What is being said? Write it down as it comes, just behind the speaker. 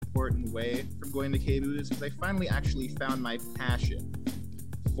important way from going to KBOO is because I finally actually found my passion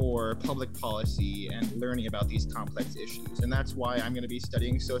for public policy and learning about these complex issues, and that's why I'm going to be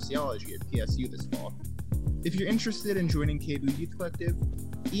studying sociology at PSU this fall. If you're interested in joining KBOO Youth Collective,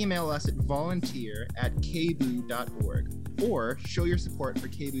 email us at volunteer@kboo.org, or show your support for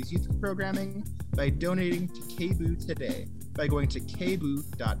KBOO's youth programming by donating to KBOO today by going to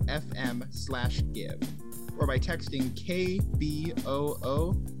kboo.fm/give, or by texting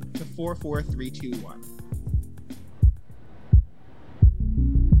KBOO to 44321.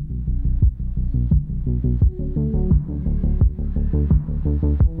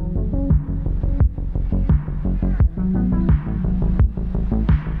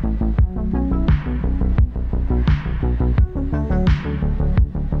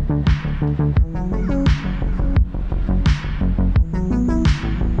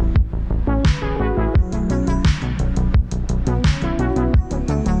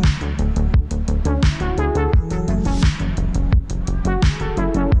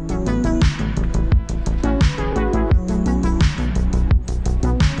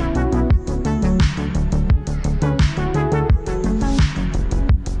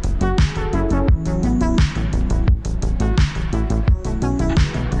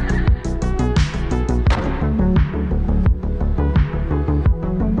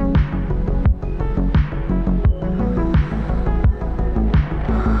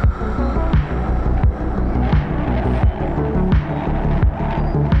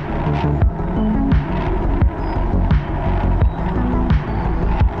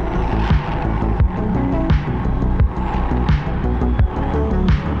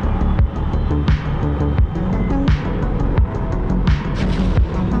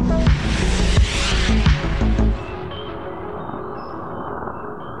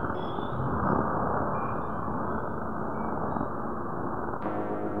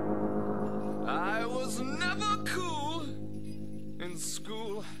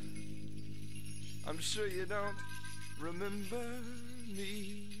 I'm sure you don't remember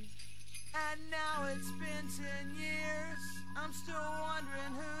me. And now it's been 10 years, I'm still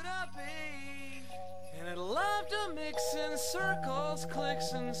wondering who to be. And I'd love to mix in circles,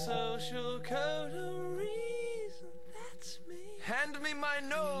 clicks, and social coteries. That's me. Hand me my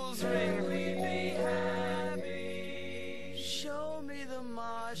nose ring. Can we be happy? Show me the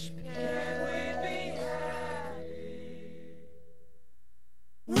mosh pit. Can we be happy?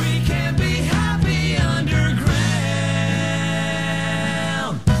 We can be happy underground.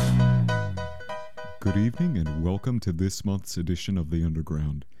 Good evening and welcome to this month's edition of The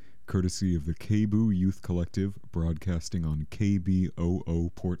Underground, courtesy of the KBOO Youth Collective, broadcasting on KBOO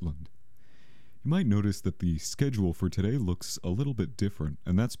Portland. You might notice that the schedule for today looks a little bit different,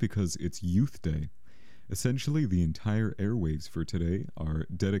 and that's because it's Youth Day. Essentially, the entire airwaves for today are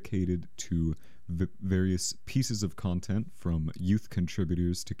dedicated to various pieces of content from youth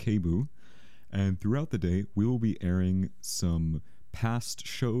contributors to KBOO, and throughout the day, we will be airing some past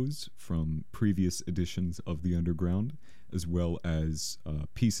shows from previous editions of The Underground, as well as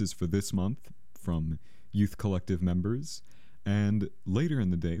pieces for this month from Youth Collective members. And later in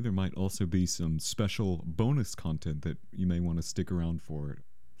the day, there might also be some special bonus content that you may want to stick around for.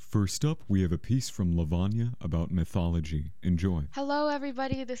 First up, we have a piece from Lavanya about mythology. Enjoy. Hello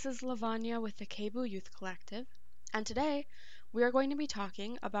everybody, this is Lavanya with the KBOO Youth Collective, and today we are going to be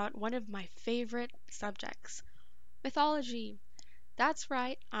talking about one of my favorite subjects, mythology. That's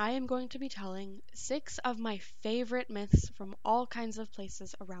right, I am going to be telling 6 of my favorite myths from all kinds of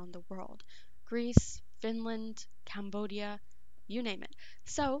places around the world. Greece, Finland, Cambodia, you name it.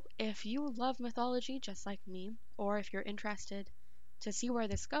 So, if you love mythology just like me, or if you're interested to see where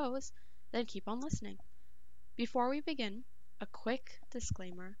this goes, then keep on listening. Before we begin, a quick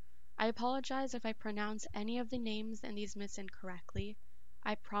disclaimer. I apologize if I pronounce any of the names in these myths incorrectly.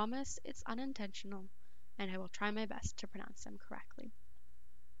 I promise it's unintentional, and I will try my best to pronounce them correctly.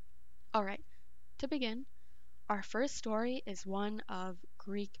 Alright, to begin, our first story is one of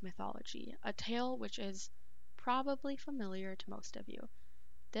Greek mythology, a tale which is probably familiar to most of you.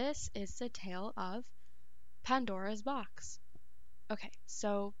 This is the tale of Pandora's box. Okay,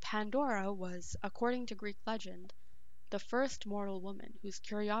 so Pandora was, according to Greek legend, the first mortal woman whose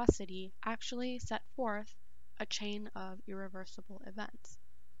curiosity actually set forth a chain of irreversible events.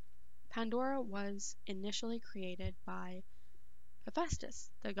 Pandora was initially created by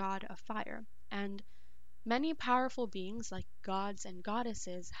Hephaestus, the god of fire, and many powerful beings like gods and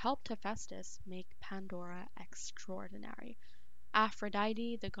goddesses helped Hephaestus make Pandora extraordinary.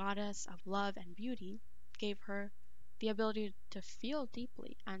 Aphrodite, the goddess of love and beauty, gave her the ability to feel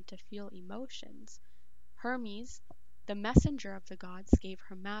deeply and to feel emotions. Hermes, the messenger of the gods, gave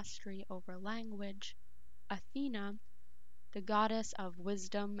her mastery over language. Athena, the goddess of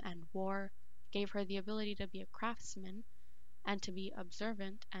wisdom and war, gave her the ability to be a craftsman and to be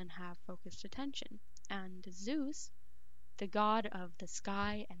observant and have focused attention. And Zeus, the god of the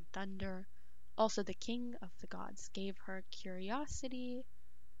sky and thunder, also the king of the gods, gave her curiosity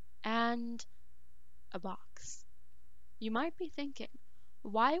and a box. You might be thinking,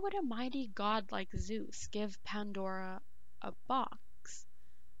 why would a mighty god like Zeus give Pandora a box?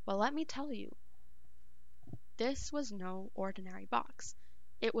 Well, let me tell you, this was no ordinary box.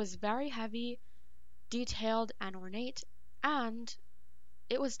 It was very heavy, detailed, and ornate, and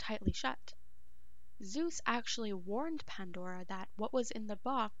it was tightly shut. Zeus actually warned Pandora that what was in the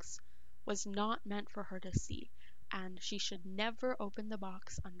box was not meant for her to see, and she should never open the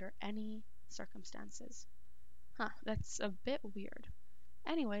box under any circumstances. That's a bit weird.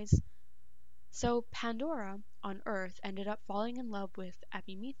 Anyways, so Pandora on Earth ended up falling in love with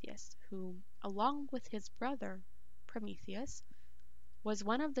Epimetheus, who, along with his brother Prometheus, was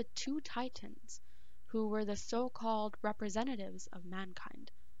one of the two Titans who were the so-called representatives of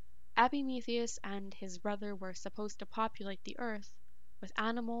mankind. Epimetheus and his brother were supposed to populate the Earth with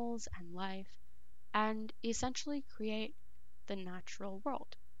animals and life, and essentially create the natural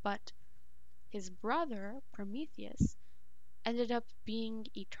world. But his brother, Prometheus, ended up being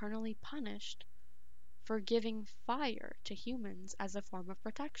eternally punished for giving fire to humans as a form of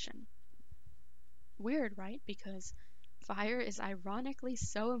protection. Weird, right? Because fire is ironically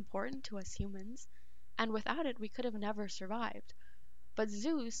so important to us humans, and without it we could have never survived. But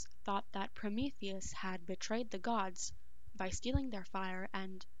Zeus thought that Prometheus had betrayed the gods by stealing their fire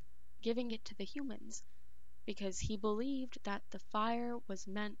and giving it to the humans, because he believed that the fire was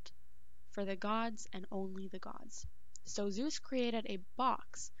meant for the gods and only the gods. So Zeus created a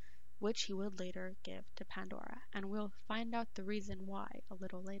box which he would later give to Pandora, and we'll find out the reason why a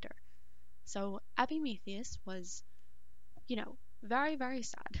little later. So Epimetheus was, very, very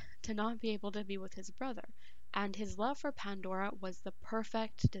sad to not be able to be with his brother, and his love for Pandora was the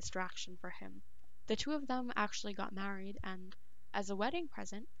perfect distraction for him. The two of them actually got married, and as a wedding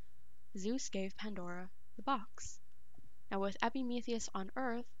present, Zeus gave Pandora the box. Now, with Epimetheus on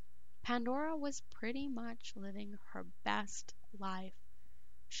Earth, Pandora was pretty much living her best life.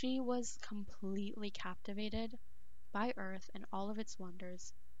 She was completely captivated by Earth and all of its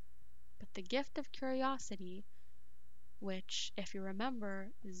wonders. But the gift of curiosity, which, if you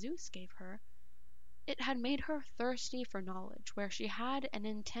remember, Zeus gave her, it had made her thirsty for knowledge, where she had an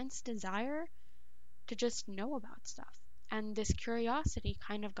intense desire to just know about stuff. And this curiosity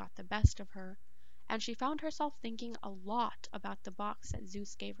kind of got the best of her, and she found herself thinking a lot about the box that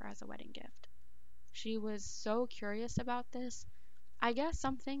Zeus gave her as a wedding gift. She was so curious about this. I guess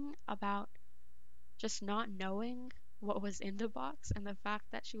something about just not knowing what was in the box, and the fact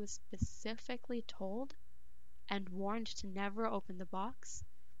that she was specifically told and warned to never open the box.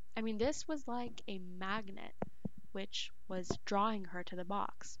 I mean, this was like a magnet which was drawing her to the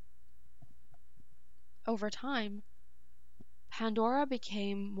box. Over time, Pandora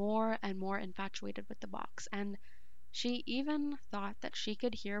became more and more infatuated with the box, and she even thought that she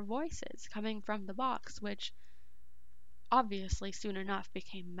could hear voices coming from the box, which obviously soon enough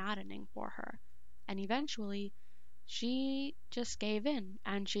became maddening for her. And eventually, she just gave in,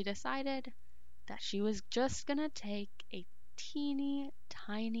 and she decided that she was just gonna take a teeny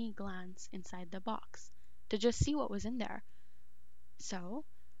tiny glance inside the box to just see what was in there. So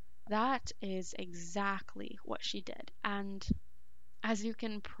that is exactly what she did, and as you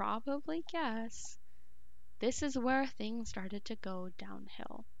can probably guess, this is where things started to go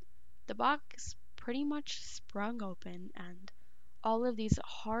downhill. The box pretty much sprung open, and all of these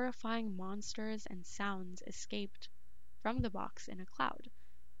horrifying monsters and sounds escaped from the box in a cloud.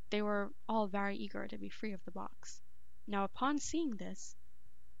 They were all very eager to be free of the box. Now, upon seeing this,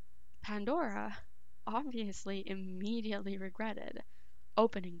 Pandora obviously immediately regretted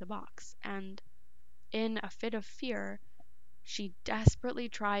opening the box, and in a fit of fear, she desperately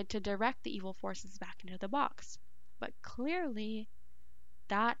tried to direct the evil forces back into the box. But clearly,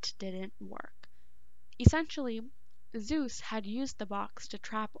 that didn't work. Essentially, Zeus had used the box to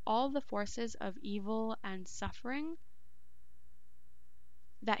trap all the forces of evil and suffering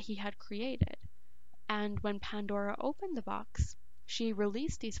that he had created. And when Pandora opened the box, she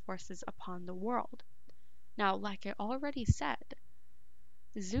released these forces upon the world. Now, like I already said,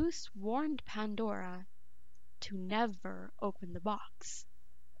 Zeus warned Pandora to never open the box.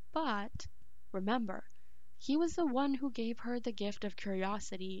 But remember, he was the one who gave her the gift of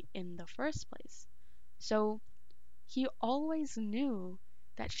curiosity in the first place. So he always knew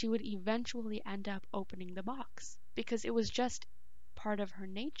that she would eventually end up opening the box. because it was just part of her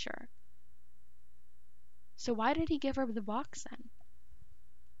nature. So why did he give her the box then?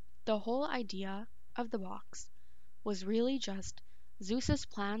 The whole idea of the box was really just Zeus's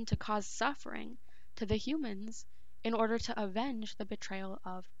plan to cause suffering to the humans in order to avenge the betrayal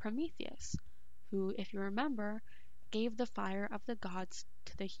of Prometheus, who, if you remember, gave the fire of the gods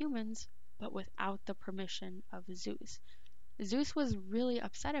to the humans, but without the permission of Zeus. Zeus was really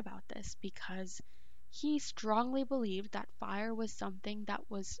upset about this because he strongly believed that fire was something that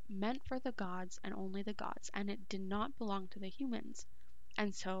was meant for the gods and only the gods, and it did not belong to the humans.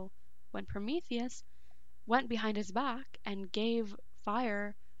 And so, when Prometheus went behind his back and gave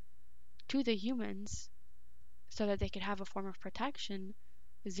fire to the humans so that they could have a form of protection,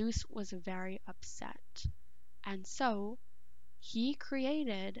 Zeus was very upset. And so, he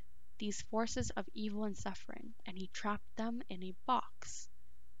created these forces of evil and suffering, and he trapped them in a box.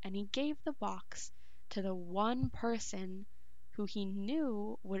 And he gave the box to the one person who he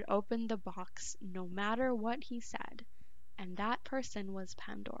knew would open the box no matter what he said, and that person was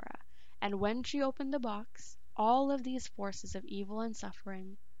Pandora. And when she opened the box, all of these forces of evil and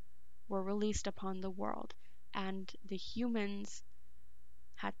suffering were released upon the world, and the humans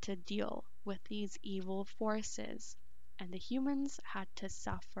had to deal with these evil forces, and the humans had to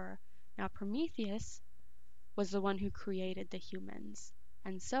suffer. Now, Prometheus was the one who created the humans,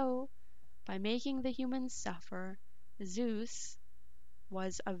 and so, by making the humans suffer, Zeus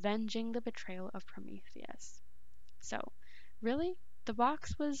was avenging the betrayal of Prometheus. So, really, the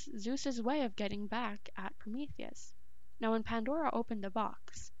box was Zeus's way of getting back at Prometheus. Now, when Pandora opened the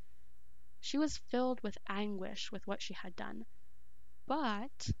box, she was filled with anguish with what she had done.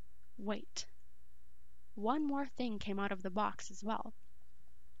 But, wait. One more thing came out of the box as well.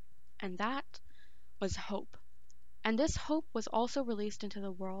 And that was hope. And this hope was also released into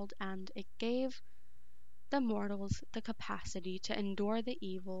the world, and it gave the mortals the capacity to endure the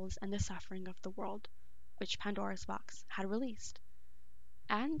evils and the suffering of the world, which Pandora's box had released.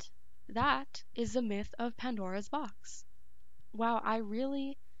 And that is the myth of Pandora's box. Wow, I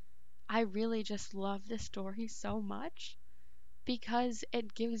really just love this story so much because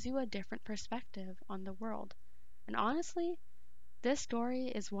it gives you a different perspective on the world. And honestly, this story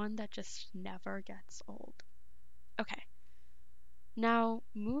is one that just never gets old. Okay, now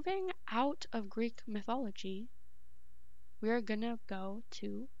moving out of Greek mythology, we are gonna go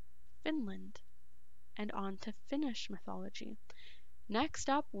to Finland and on to Finnish mythology. Next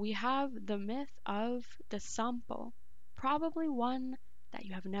up, we have the myth of the Sampo, probably one that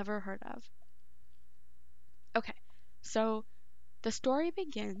you have never heard of. Okay, so the story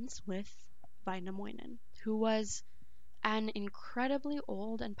begins with Wainamoinen, who was an incredibly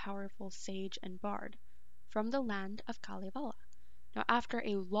old and powerful sage and bard from the land of Kalevala. Now, after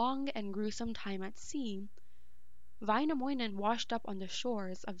a long and gruesome time at sea, Wainamoinen washed up on the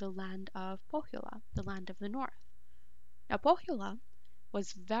shores of the land of Pohjola, the land of the north. Now, Pohjola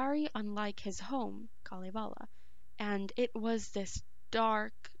was very unlike his home, Kalevala, and it was this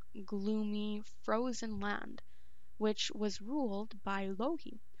dark, gloomy, frozen land, which was ruled by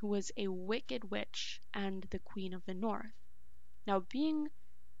Louhi, who was a wicked witch and the queen of the north. Now, being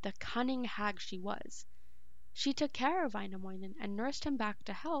the cunning hag she was, she took care of Wainamoinen and nursed him back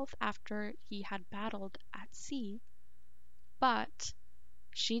to health after he had battled at sea, but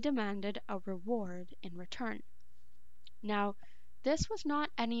she demanded a reward in return. Now, this was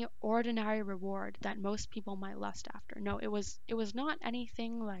not any ordinary reward that most people might lust after. No, it was not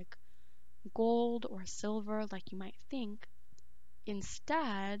anything like gold or silver like you might think.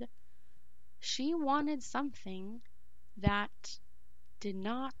 Instead, she wanted something that did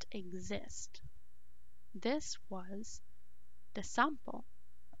not exist. This was the Sampo.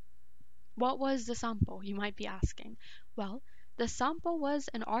 What was the Sampo, you might be asking? Well, the Sampo was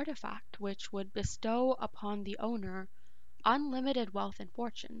an artifact which would bestow upon the owner unlimited wealth and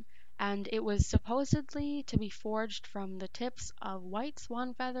fortune, and it was supposedly to be forged from the tips of white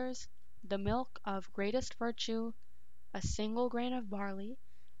swan feathers, the milk of greatest virtue, a single grain of barley,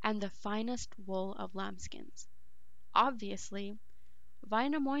 and the finest wool of lambskins. Obviously,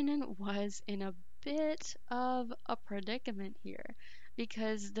 Wainamoinen was in a bit of a predicament here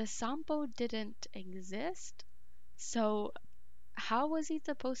because the Sampo didn't exist, so how was he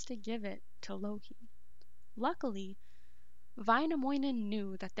supposed to give it to Louhi? Luckily, Wainamoinen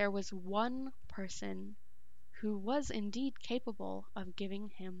knew that there was one person who was indeed capable of giving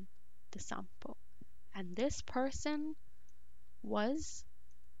him the Sampo, and this person was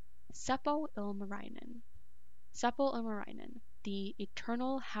Seppo Ilmarinen. Seppo Ilmarinen, the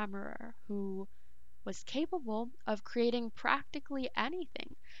eternal hammerer who was capable of creating practically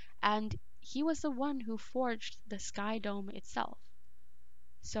anything, and he was the one who forged the sky dome itself.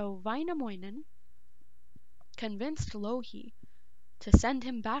 So Wainamoinen convinced Louhi to send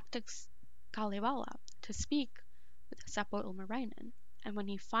him back to Kalevala to speak with Seppo Ilmarinen. And when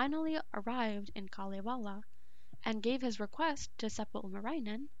he finally arrived in Kalevala and gave his request to Seppo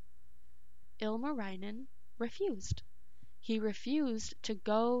Ilmarinen refused. He refused to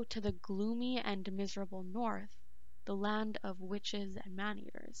go to the gloomy and miserable north, the land of witches and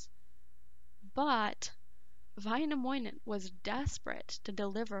man-eaters. But Wainamoinen was desperate to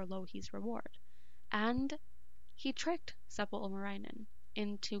deliver Louhi's reward, and he tricked Seppo Ilmarinen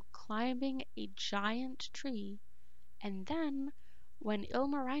into climbing a giant tree, and then, when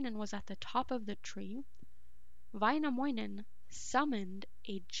Ilmarinen was at the top of the tree, Wainamoinen summoned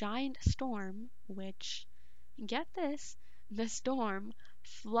a giant storm which, get this, the storm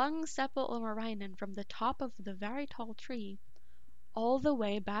flung Seppo Ilmarinen from the top of the very tall tree all the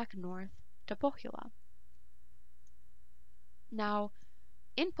way back north to Pohjola. Now,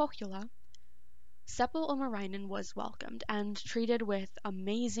 in Pohjola, Seppo Ilmarinen was welcomed and treated with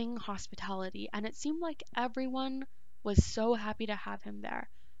amazing hospitality, and it seemed like everyone was so happy to have him there.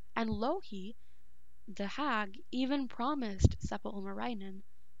 And Louhi, the hag, even promised Seppo Ilmarinen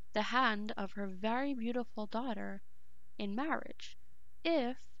the hand of her very beautiful daughter in marriage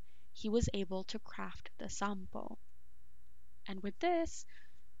if he was able to craft the Sampo. And with this,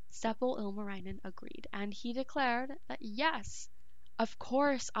 Seppo Ilmarinen agreed, and he declared that yes, of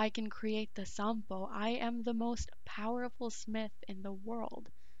course I can create the Sampo. I am the most powerful smith in the world.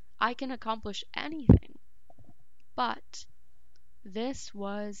 I can accomplish anything. But this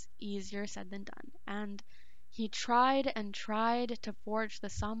was easier said than done, and he tried and tried to forge the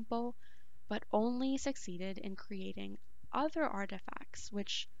Sampo, but only succeeded in creating other artifacts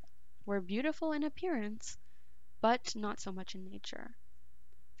which were beautiful in appearance, but not so much in nature.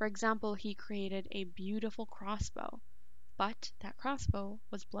 For example, he created a beautiful crossbow, but that crossbow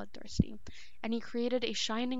was bloodthirsty, and he created a shining